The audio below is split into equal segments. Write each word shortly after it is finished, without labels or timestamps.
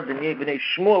B'nei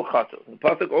Shmuel chatu. The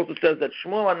pasuk also says that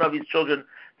Shmuel Hanavi's children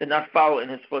did not follow in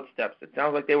his footsteps. It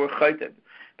sounds like they were chayted.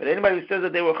 But anybody who says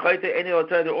that they were chayted,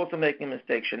 they're also making a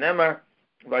mistake. Shenemar,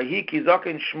 Vayhi ki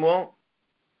zaken Shmuel.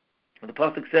 The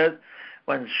pasuk says,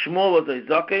 when Shmuel was a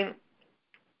zaken,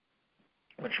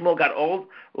 when Shmuel got old,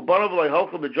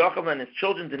 and his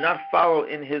children did not follow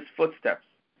in his footsteps.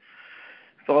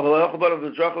 So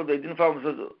they didn't follow in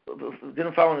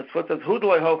his footsteps. I'm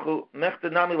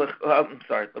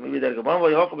sorry, let me read that again.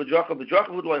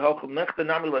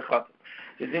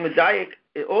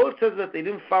 It all says that they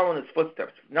didn't follow in his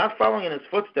footsteps. Not following in his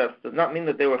footsteps does not mean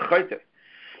that they were chayte.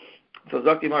 So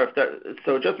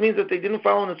so it just means that they didn't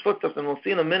follow in his footsteps, and we'll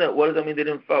see in a minute what does that mean they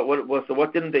didn't follow.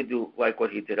 What didn't they do like what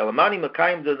he did? Alamani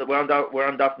Makayim, we're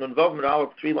on Daf Nun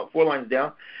Vav, 4 lines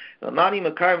down. Alamani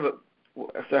Makayim.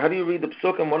 So how do you read the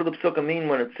psukim? What do the psukim mean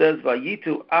when it says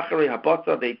Vayitu Acharei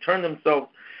Habatza? They turned themselves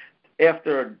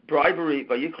after bribery.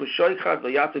 Vayiklu Shoichad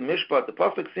Vayatu Mishpat. The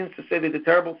pasuk seems to say they did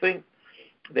terrible things.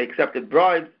 They accepted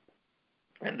bribes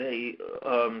and they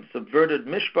subverted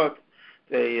Mishpat.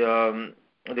 They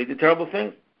did terrible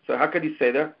things. So how could he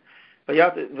say that?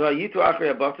 Vayitu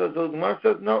Acharei Habatza. So the Gemara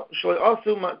says no.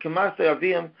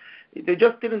 They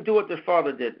just didn't do what their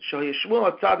father did.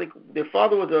 Shmuel HaTzadik. Their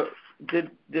father was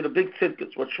did a big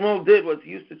tzidkus. What Shmuel did was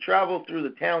he used to travel through the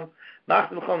town.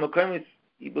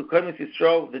 He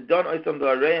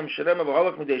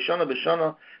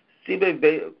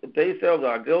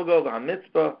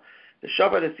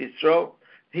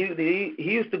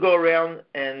used to go around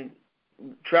and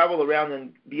travel around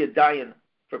and be a dayan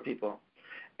for people.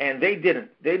 And they didn't.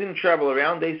 They didn't travel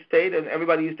around. They stayed, and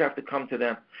everybody used to have to come to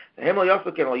them. And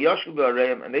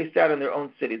they sat in their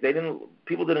own cities.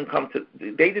 People didn't come to.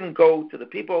 They didn't go to the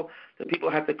people. The people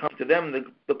had to come to them.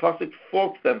 The pasuk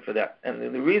faults them for that. And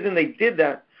the reason they did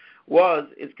that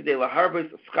is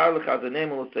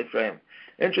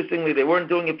interestingly, they weren't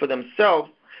doing it for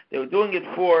themselves. They were doing it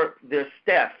for their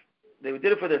staff. They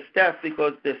did it for their staff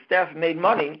because their staff made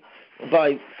money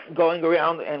by going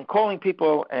around and calling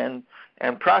people and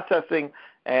processing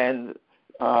and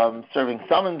serving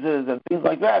summonses and things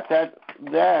like that.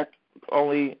 That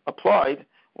only applied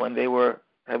when there was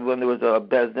a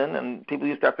bezdin and people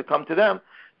used to have to come to them.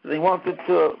 So they wanted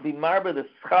to be marba the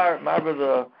schar, marba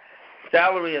the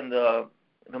salary and the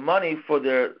money for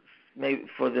their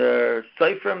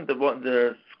seifrim,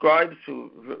 the scribes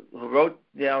who wrote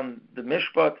down the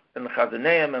mishpat and the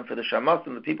chazaneim, and for the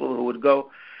shamasim, the people who would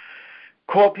go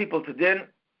call people to din.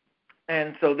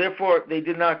 And so, therefore, they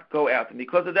did not go out. And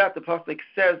because of that, the pasuk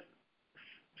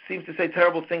seems to say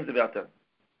terrible things about them.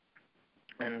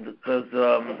 And because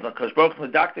Kadosh Baruch Hu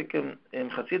medaktik in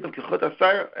Chasidim Kichut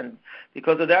Asayr, and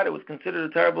because of that, it was considered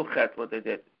a terrible chet, what they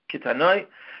did. Kitanoi,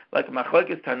 like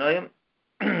Machlokes Tanoim,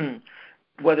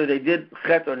 whether they did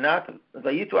chet or not,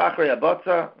 Vayitu Acharei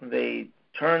Habatza, they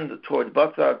turned towards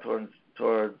Batza,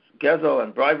 towards Gezel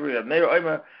and bribery, and Meir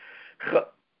Omer,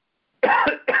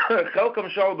 Chelkam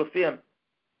Shal B'Fiyam.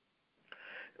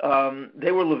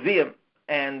 They were Levium,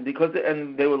 and because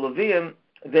they were Levium,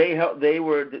 they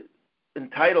were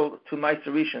entitled to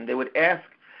Meiserishin. They would ask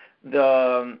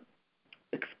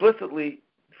explicitly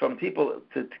from people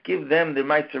to give them their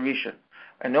Meiserishin,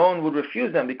 and no one would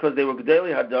refuse them because they were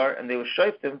Gedali Hadar and they were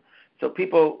Shoftim. So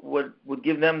people would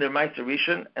give them their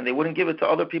Meiserishin, and they wouldn't give it to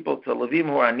other people, to Levim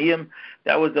or Aniyim.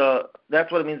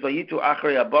 That's what it means. Vayitu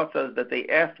Acharei Habatza, that they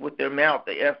asked with their mouth.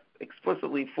 They asked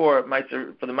explicitly for the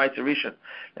Meiserishin.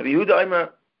 Now, Yehuda Aimer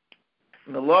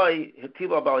Meloi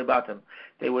Hetiba Balibatim.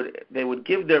 They would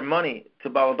give their money to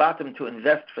Balibatim to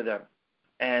invest for them,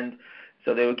 and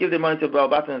so they would give their money to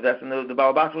Balibatim to invest, and the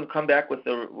Balibatim would come back with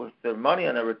their money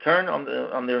and a return on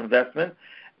their investment.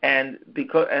 And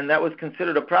that was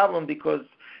considered a problem because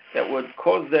that would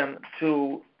cause them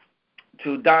to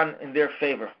don in their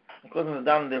favor. It caused them to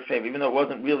don in their favor, even though it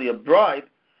wasn't really a bribe.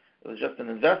 It was just an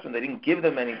investment. They didn't give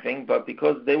them anything, but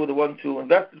because they were the ones who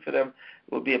invested for them,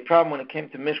 it would be a problem when it came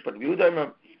to Mishpat.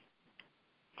 Yehuda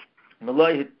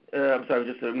Malay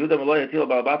Hatil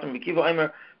Balabatim Bikiva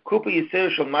Aimer Kupa Yisera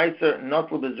Shal Meiser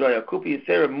Notlu Bezraya. Kupa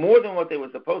Yisera, more than what they were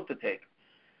supposed to take.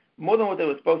 More than what they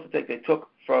were supposed to take, they took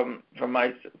from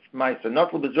Meiser.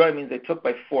 Notlu Bezraya means they took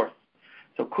by force.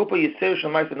 So Kupa Yisera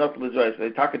Shal Meiser Notlu Bezraya. So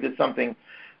the Taka did something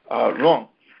wrong.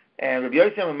 And Rabbi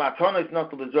Yosef and Matana is not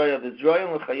the Zroya. The Zroya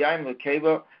and L'chayim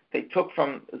L'keva, they took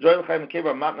from Zroya L'chayim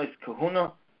L'keva Matnos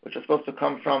Kahuna, which is supposed to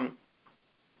come from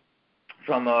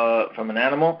an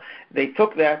animal. They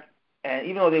took that, and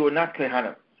even though they were not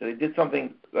Kehanim, so they did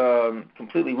something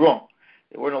completely wrong.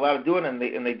 They weren't allowed to do it, and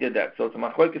they did that. So it's a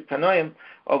Machlokes Tanoim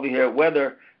over here,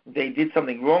 whether they did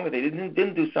something wrong or they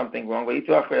didn't do something wrong.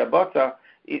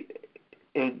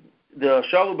 the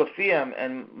Shalu Bafiyam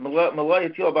and Malay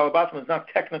Yatil Balabatim is not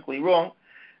technically wrong,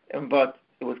 but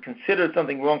it was considered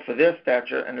something wrong for their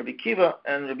stature. And Rabbi Kiva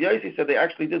and Rabbi Yossi said they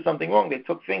actually did something wrong. They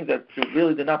took things that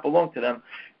really did not belong to them,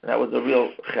 and that was a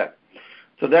real chet.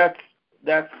 So that's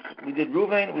we did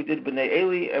Ruvain, we did Bnei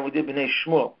Eli, and we did Bnei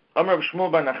Shmuel. Amar of Shmuel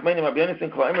bar Nachmani Rabbi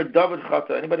Yonasan Kol Amar David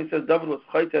Chata. Anybody says David was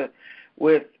chayta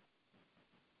with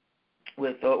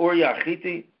Uriah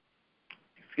Achiti?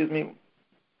 Excuse me.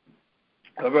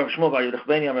 Rabbi Shmuel bar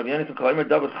Nachmani Rabbi Yonasan Kol Amar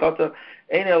David Chata.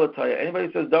 Ein Elataya. Anybody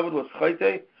says David was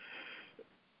chayta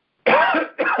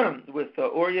with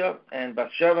Uriah and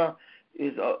Bathsheba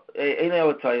is Ein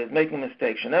Elataya, is making a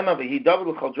mistake. Shenema v'hi David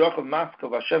l'chol drachav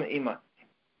maskov Hashem ima.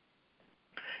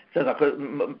 Says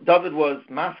David was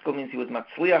maskal, means he was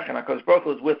matzliach, and HaKadosh Baruch Hu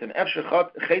was with him.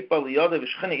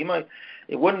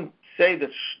 It wouldn't say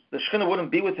that the Shechina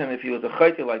wouldn't be with him if he was a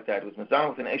chayte like that. It was mezana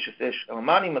with an eshes ish.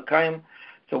 Elamani makayim.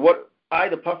 So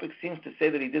the pasuk seems to say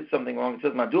that he did something wrong. It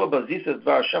says Madua bazisa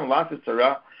dvar Hashem lasis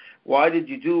tzara. Why did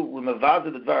you do with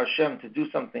mavaza the dvar Hashem to do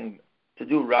something, to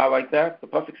do ra like that? The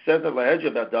pasuk says that lahedja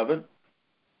about David.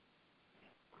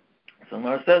 So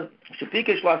Mara says,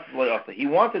 he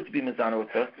wanted to be mizana with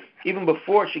her, even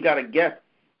before she got a get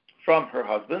from her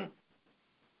husband,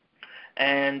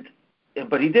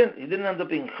 but he didn't end up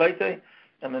being chayte,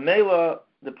 and Memela,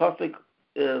 the pasuk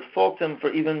faults him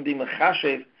for even being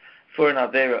mechashev for an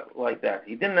avera like that.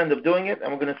 He didn't end up doing it,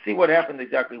 and we're going to see what happened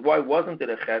exactly. Why wasn't it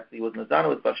a chet? He was mizana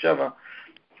with Bathsheba.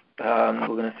 We're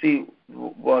going to see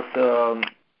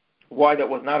why that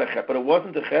was not a chet, but it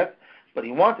wasn't a chet. But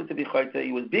he wanted to be chayte.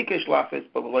 He was bikesh lafis,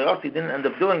 but he didn't end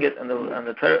up doing it. And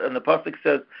the pasuk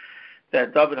says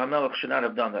that David HaMelech should not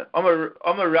have done that. Amar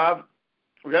Rav,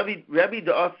 Rabbi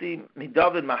Da'asi mi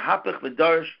David mahapich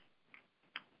v'darsh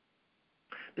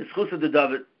b'schus of the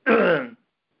David.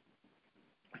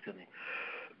 Excuse me.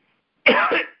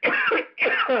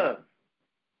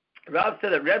 Rav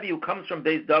said that Rabbi who comes from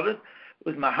Beis David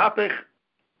was mahapich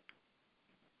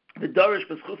the Darish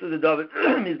b'schus of the David.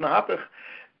 He's mahapich.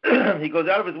 He goes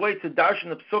out of his way to darshan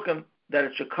the psukim that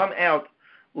it should come out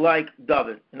like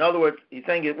David. In other words, he's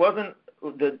saying it wasn't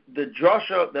the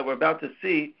drasha that we're about to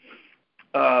see.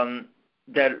 Let's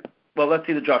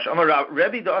see the drasha.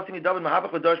 Rebbe da'asimi David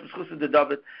mahabach v'darsh b'schus de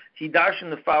David. He darshan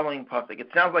the following pasuk.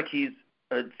 It sounds like he's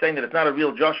saying that it's not a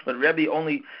real drasha, but Rebbe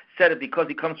only said it because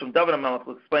he comes from David HaMelech.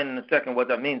 We'll explain in a second what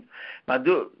that means.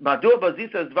 Madu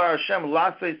bazisa dvar Hashem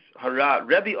lases hara.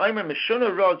 Rebbe oimer mishuna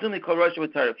ra zuni kol rosh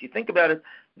v'tarif. If you think about it,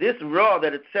 this raw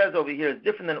that it says over here is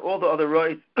different than all the other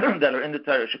raws that are in the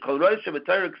Torah. Shekol rosh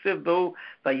v'tarif ksiv bu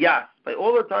vayas. By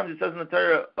all the times it says in the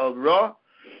Torah of raw,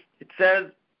 it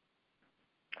says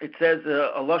a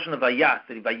lashon of vayas,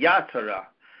 vayas hara.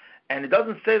 And it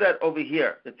doesn't say that over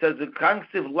here. It says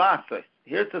kanksiv lases.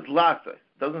 Here it says lases.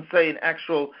 It doesn't say an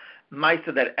actual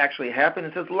maisa that actually happened.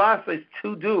 It says lases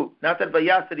to do, not that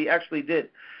vayas that he actually did.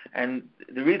 And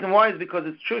the reason why is because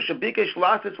it's true. Shabikesh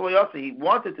lases v'yasa. He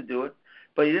wanted to do it,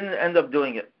 but he didn't end up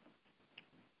doing it.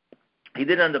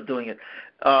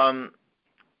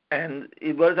 And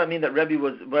what does that mean that Rebbe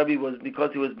was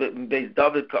because he was based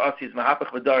David Ka'asi's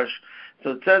Mahapach V'Darsh?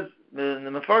 So it says the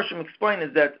Mefarshim explain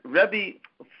is that Rebbe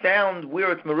found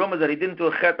where it's merumah that he didn't do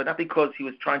a chet, but not because he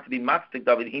was trying to be matzdik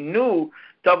David. He knew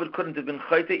David couldn't have been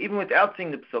chayte even without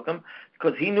seeing the psukim,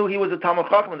 because he knew he was a Talmud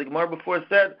Chacham. The Gemara before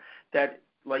said that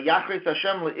Yachris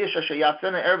Hashem Leish Asher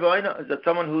Yasena Erva is that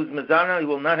someone who's mezana, he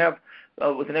will not have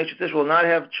with an Eish will not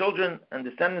have children and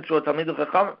descendants who are Talmidei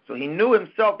Chacham. So he knew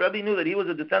himself. Rabbi knew that he was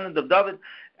a descendant of David,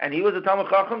 and he was a Talmid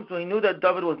Chacham. So he knew that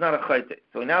David was not a chayte.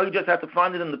 So now he just had to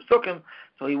find it in the psukim.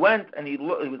 So he went and he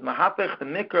was mahapech the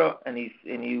mikra, and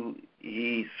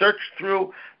he searched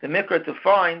through the mikra to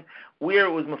find where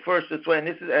it was mafurish this way. And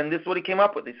this is what he came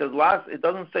up with. He says las. It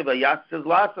doesn't say vayas. It says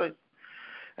lasai.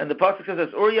 And the pasuk says,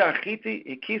 Uriah Achiti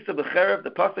Ikisa B'cherev.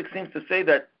 The pasuk seems to say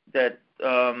that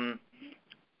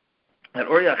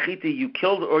Uriah Achiti, you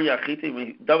killed Uriah Achiti.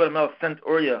 David HaMelech sent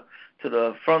Uriah to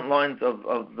the front lines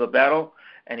of the battle,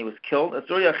 and he was killed. That's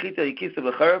Uriah Achiti Ikisa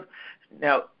B'cherev.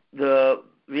 Now, the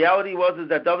reality is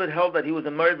that David held that he was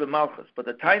a married b'malchus, but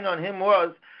the taina on him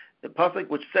was the pasuk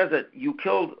which says that you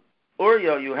killed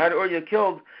Uriah, you had Uriah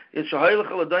killed, is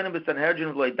shahayilach l'dayin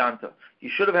b'sanhedrin v'leidanta. You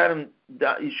should have had him.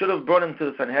 You should have brought him to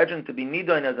the Sanhedrin to be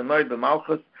nidain as a married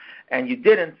b'malchus, and you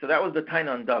didn't. So that was the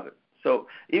taina on David. So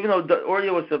even though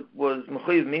Uriah was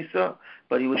mechuyev misa,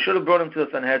 but he should have brought him to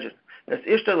the Sanhedrin. As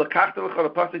ishta lekachta l'cha, the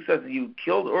pasuk says you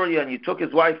killed Uriah and you took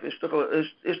his wife. Ishta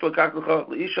lekachta l'cha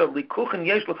l'isha likuchen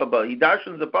yesh l'cha ba. He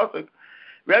darshans the pasuk.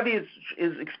 Rebbe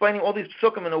is explaining all these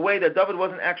psukim in a way that David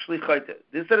wasn't actually chayte.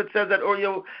 This said it says that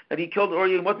he killed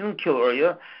Uriah. He wasn't kill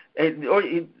Uriah.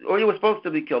 Uriah was supposed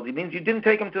to be killed. It means you didn't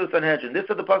take him to the Sanhedrin. This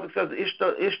is the pasuk says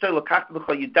Ishta lakach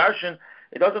b'cha yudarshin.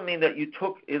 It doesn't mean that you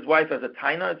took his wife as a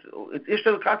taina. It's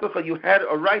Ishta lakach b'cha. You had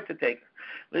a right to take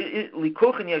her.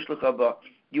 Likuchin yesh l'cha ba.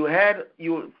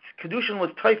 Kedushin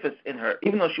was typhus in her,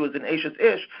 even though she was an Ashes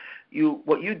Ish.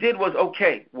 What you did was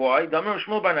okay. Why? The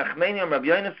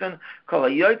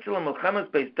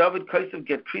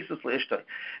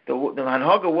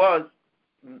Hanhaga was,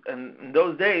 in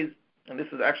those days, and this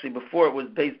was actually before it was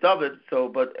Beis David.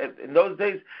 But in those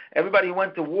days, everybody who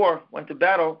went to war, went to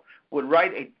battle, would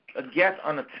write a get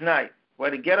on a t'nai.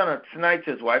 Write a get on a t'nai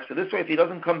to his wife. So this way, if he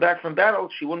doesn't come back from battle,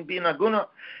 she wouldn't be an aguna.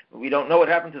 We don't know what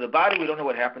happened to the body. We don't know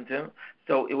what happened to him.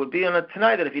 So it would be on a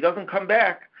t'nai that if he doesn't come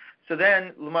back, so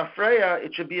then l'mafreya,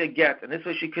 it should be a get, and this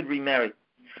way she could remarry.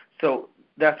 So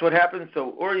that's what happened.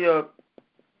 So Uriah,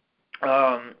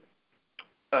 so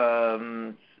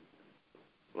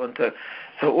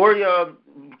Uriah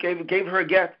gave her a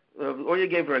get. Uriah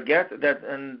gave her a get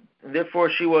and therefore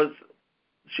she was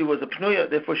a pnuya.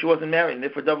 Therefore she wasn't married, and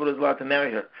therefore David was allowed to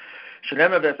marry her.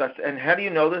 And how do you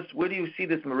know this? Where do you see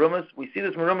this merumas? We see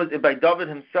this merumas by David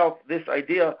himself. This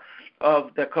idea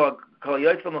of the kol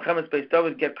yotzei l'melchemes beis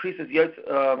David get krisis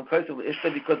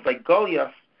yotzei because by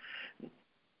Goliath,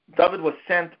 David was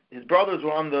sent. His brothers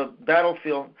were on the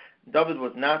battlefield. David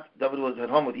was not. David was at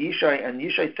home with Yishai, and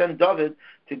Yishai sent David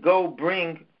to go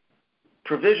bring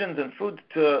provisions and food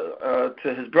to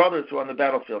his brothers who were on the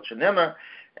battlefield. Shenemar,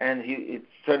 and he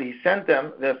sent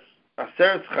them. There's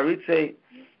aseres charitze.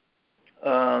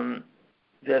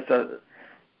 There's a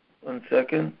 1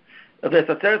 second. Bring a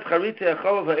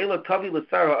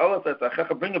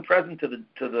present to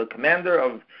the commander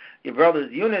of your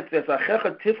brother's unit.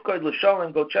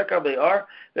 Go check how they are.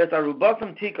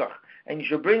 And you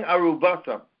should bring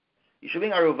arubasam.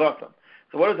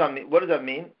 So what does that mean? What does that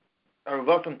mean?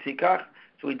 Arubasam tikach.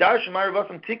 So we dash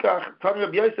arubasam tikach.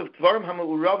 Rabbi Yosef tvarim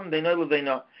ha'ma'uravim beinay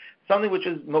leveina. Something which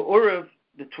is ma'urav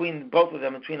between both of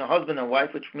them, between a husband and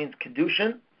wife, which means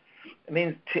kedushin. It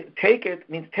means take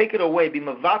it away. Be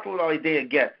mavatul al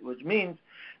get, which means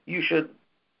you should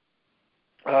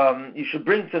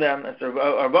bring to them as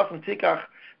arubasam tikach.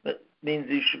 That means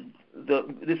you should.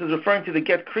 This is referring to the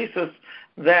get krisus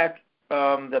that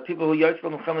the people who yotzei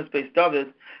l'melchemes beis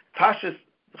David. Tashis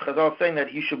Chazal saying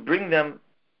that you should bring them,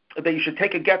 that you should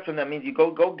take a get from them. Means you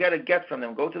go get a get from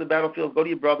them. Go to the battlefield. Go to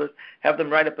your brothers. Have them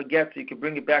write up a get so you can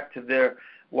bring it back to their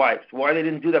wives. Why they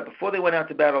didn't do that before they went out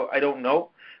to battle, I don't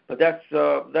know. But that's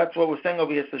what we're saying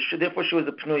over here. So therefore, she was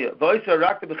a pnuya.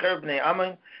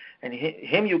 And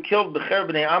him you killed b'cher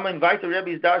b'nei Ammon. Vaita Rebbe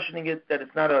is darshaning it that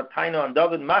it's not a taina on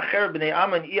David. Macher b'nei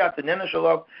Ammon iyat nena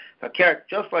shalav hakeret.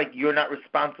 Just like you're not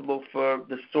responsible for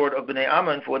the sword of b'nei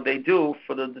Ammon for what they do,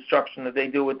 for the destruction that they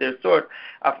do with their sword.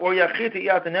 Af Uriah chita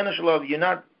iyat nena shalav. You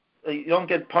don't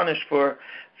get punished for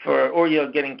Uriah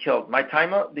getting killed. My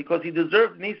taima, because he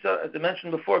deserved Nisa, as I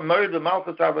mentioned before, married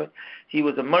b'malchus. He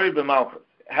was a married b'malchus.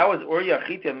 How is Uriah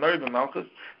chita married b'malchus?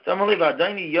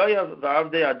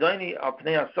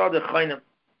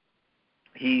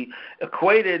 He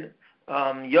equated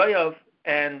Yoav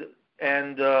and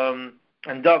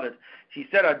David. He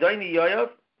said Adoni Yoav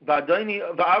v'Adoni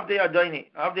v'Avdei Adoni.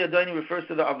 Avdei Adoni refers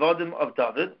to the avodim of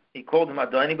David. He called him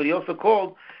Adoni, but he also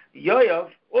called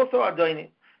Yoav also Adoni.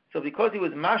 So because he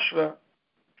was mashva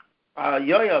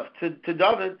Yoav to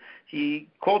David, he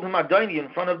called him Adoni in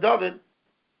front of David.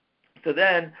 So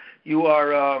then you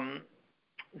are.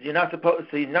 You're not supposed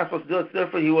to do it.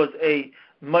 Therefore, he was a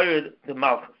married the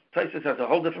Malchus. Taisus has a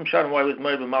whole different shot on why he was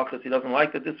married the Malchus. He doesn't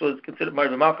like that this was considered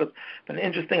married the Malchus. But an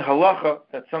interesting halacha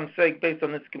that some say based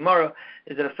on this Gemara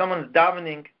is that if someone is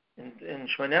davening in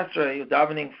Shemona Esrei,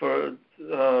 davening for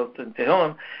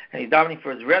Tehillim, and he's davening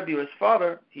for his Rebbe or his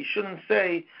father, he shouldn't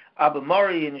say Abba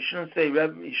Mari and he shouldn't say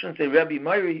Rebbe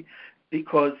Mari,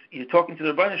 because you're talking to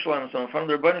the Rebbeinu Shalom. So in front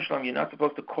of the Rebbeinu Shalom, you're not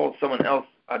supposed to call someone else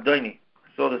Adoni.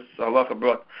 So this halacha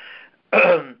brought.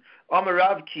 Amar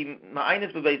Rav ki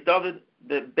ma'aynis b'beis David,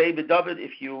 the baby David.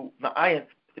 If you ma'ayin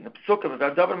in the psukim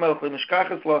about David Melech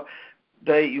mishkachas law,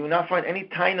 you will not find any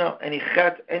taina, any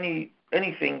chet,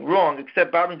 anything wrong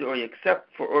except Babin to Uriah,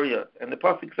 except for Uriah. And the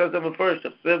pasuk says them first.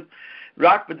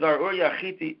 Rak b'dvar Uriah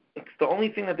achiti. It's the only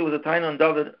thing that there was a taina on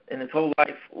David in his whole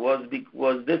life was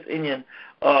this inyan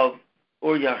of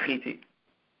Uriah achiti.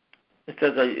 It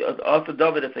says also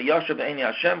David, it's a Yashav Eini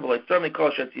Hashem, but I certainly call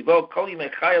Shetzivo, Kol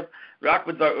Yimei Chayav, Rak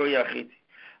B'dvar Uriah Achiti.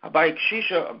 Abai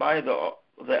Kshisha, Abai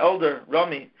the elder,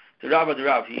 Rami, to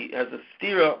Rav, he has a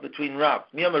stira between Rav.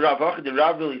 Miyam Rav Achid, the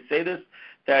Rav really say this,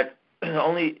 that the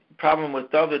only problem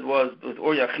with David was with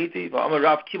Uriah Chiti. V'amar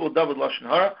Rav Kibul David Lashon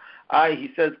Hara. He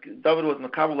says David was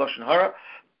Makabel Lashon Hara.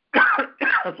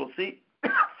 As we'll see.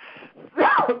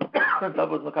 David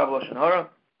was Makabel Lashon Hara.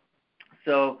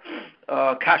 So,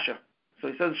 Kasha. So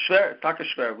he says Shver, it's Taka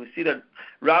Shver. We see that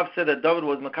Rav said that David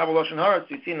was Makabel Lashon Hara.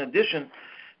 So you see in addition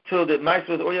to the Ma'aseh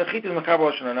with Uriah Chiti is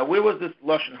Makabel Lashon Hara. Now where was this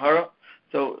Lashon Hara?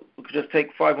 So we could just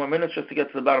take 5 more minutes just to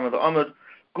get to the bottom of the Amud.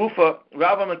 Gufa,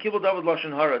 Rav Makibel David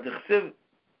Lashon Hara. D'chsiv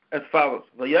as follows.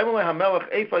 V'yamulei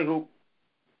HaMelech Eifaihu.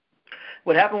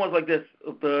 What happened was like this.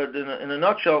 In a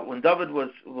nutshell, when David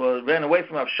ran away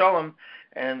from Avshalom,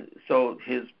 and so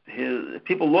his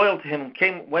people loyal to him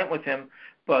went with him,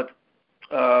 but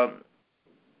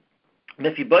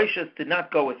Mephibosheth did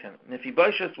not go with him.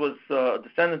 Mephibosheth was a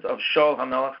descendant of Shaul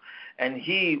HaMelech, and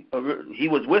he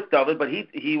was with David, but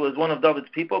he was one of David's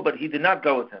people, but he did not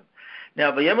go with him.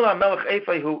 Now, Vayemel HaMelech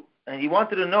Eifaihu, and he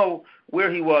wanted to know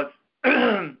where he was.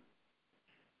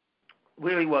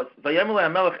 Where he was. Vayemel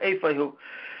HaMelech Eifaihu.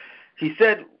 He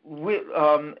said,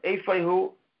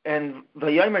 Eifaihu, and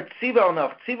Vayemer Tziva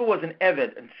al-Melech. Tziva was an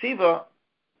Eved, and Tziva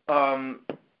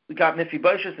got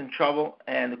Mephibosheth in trouble,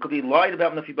 and it could be lied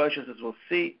about Mephibosheth, as we'll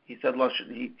see. He said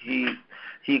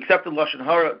he accepted Lashon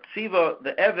Hara. Tziva,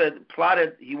 the Eved,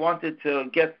 plotted. He wanted to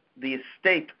get the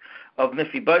estate of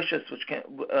Mephibosheth,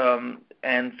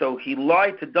 and so he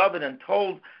lied to David and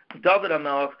told David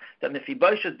HaMelech that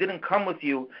Mephibosheth didn't come with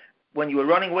you when you were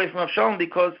running away from Avshalom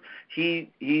because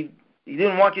he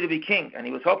didn't want you to be king, and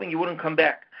he was hoping you wouldn't come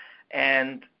back.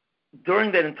 And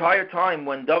during that entire time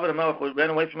when David HaMelech ran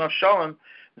away from Avshalom,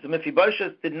 so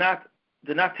Mephibosheth did not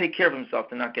take care of himself,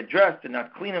 did not get dressed, did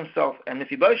not clean himself, and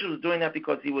Mephibosheth was doing that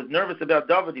because he was nervous about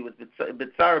David, he was a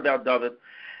bit sour about David,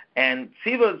 and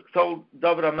Tziva told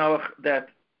David HaMelech that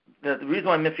the reason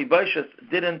why Mephibosheth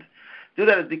didn't do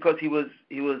that is because he was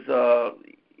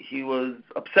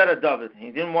upset at David.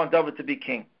 He didn't want David to be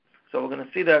king. So we're going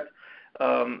to see that.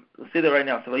 We'll see that right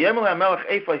now. So Vayemel HaMelech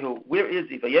Eifaihu, where is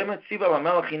he? Vayemel Tziva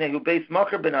HaMelech Hinehu Beis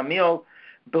Macher ben Amiel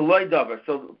Beloy Davar.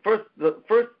 So the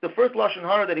first Lashon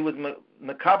Hara that he was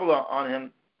Mekabela on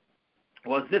him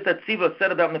was this that Tziva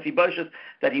said about Mephibosheth,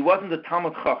 that he wasn't a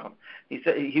Talmud Chacham. He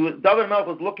said David HaMelech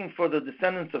was looking for the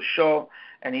descendants of Shaul,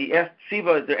 and he asked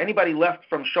Tziva, is there anybody left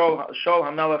from Shaul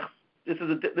HaMelech? This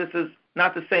is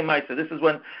not the same Ma'aseh.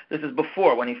 This is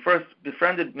before, when he first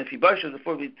befriended Mephibosheth,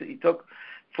 before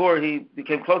he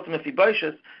became close to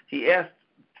Mephibosheth, he asked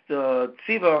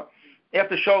Tziva,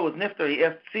 after Shaul was Nifter, he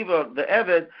asked Tziva, the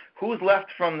Eved, who's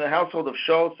left from the household of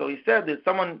Shaul? So he said, there's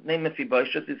someone named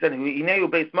Mephibosheth. He said, Hinehu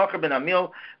Beis Macher ben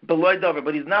Amiel Beloy Davar,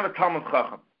 but he's not a Talmud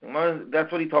Chacham.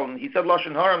 That's what he told him. He said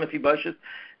Lashon Hara Mephibosheth.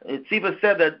 Tziva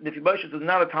said that Mephibosheth is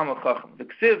not a Talmud Chacham.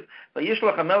 V'ksiv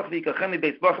v'yishlach HaMelech v'yikachem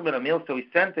Beis Macher ben Amiel. So he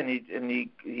sent and he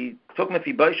took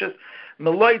Mephibosheth.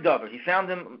 Meloy Davar. He found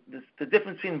him. The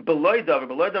difference between Beloy Davar.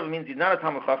 Beloy Davar means he's not a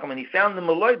Talmud Chacham, and he found him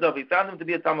Meloy Davar. He found him to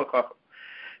be a Talmud Chacham.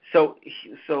 So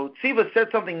Tziva said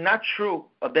something not true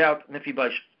about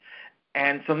Mephibosheth,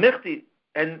 and so Michti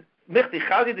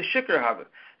Chazi the Shikr Haver.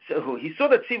 So he saw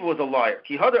that Tziva was a liar.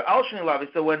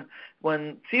 So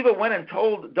when Tziva went and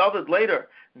told David later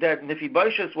that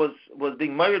Mephibosheth was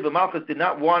being married, but Malchus did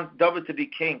not want David to be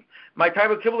king. My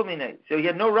time so he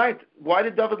had no right. Why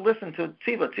did David listen to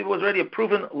Tziva? Tziva was already a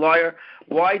proven liar.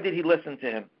 Why did he listen to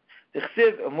him?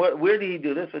 And where did he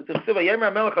do this? He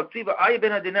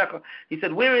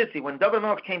said, where is he? When David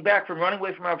HaMelech came back from running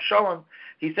away from Avshalom,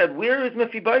 he said, where is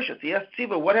Mephibosheth? He asked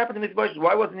Tziva, what happened to Mephibosheth?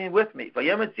 Why wasn't he with me?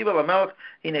 And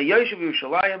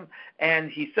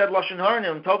he said Lashon Hara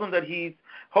and told him that he's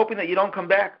hoping that you don't come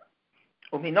back.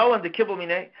 How do you know that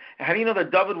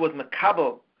David was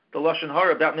Mekabel, the Lashon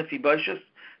Hara about Mephibosheth?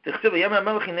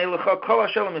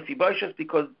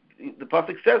 Because the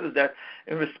pasuk says is that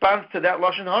in response to that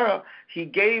Lashon Hara, he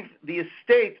gave the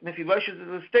estate, Mephibosheth's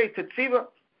estate, to Tziva.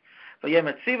 So he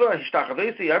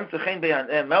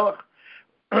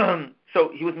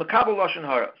was Makabel Lashon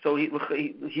Hara. So he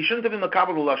shouldn't have been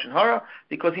Makabel Lashon Hara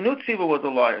because he knew Tziva was a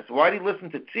liar. So why did he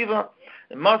listen to Tziva?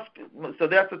 So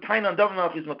that's the time on David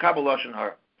HaMelech is Makabel Lashon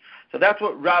Hara. So that's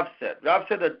what Rav said. Rav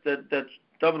said that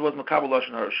David was Makabel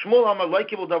Lashon Hara. Shmuel Amar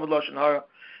Laikibel David Lashon Hara.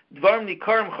 Dvarim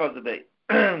Nikarim Chazabei.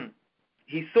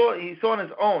 He saw on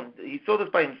his own. He saw this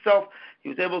by himself. He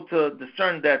was able to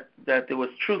discern that there was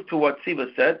truth to what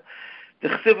Tziva said. He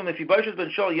didn't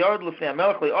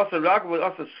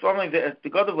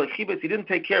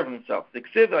take care of himself. So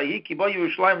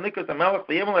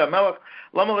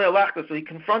he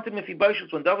confronted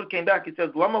Mephibosheth when David came back. He says,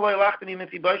 why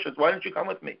didn't you come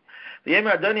with me?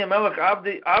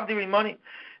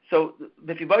 So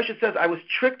Mephibosheth says, I was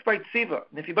tricked by Tziva.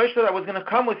 Mephibosheth said, I was going to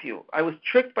come with you. I was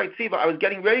tricked by Tziva. I was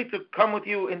getting ready to come with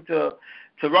you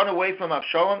to run away from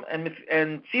Avshalom,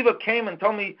 and Tziva came and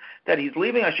told me that he's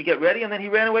leaving, I should get ready, and then he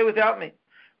ran away without me.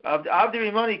 When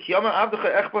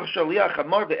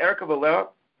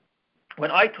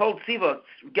I told Tziva,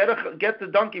 get the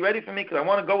donkey ready for me because I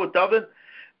want to go with David,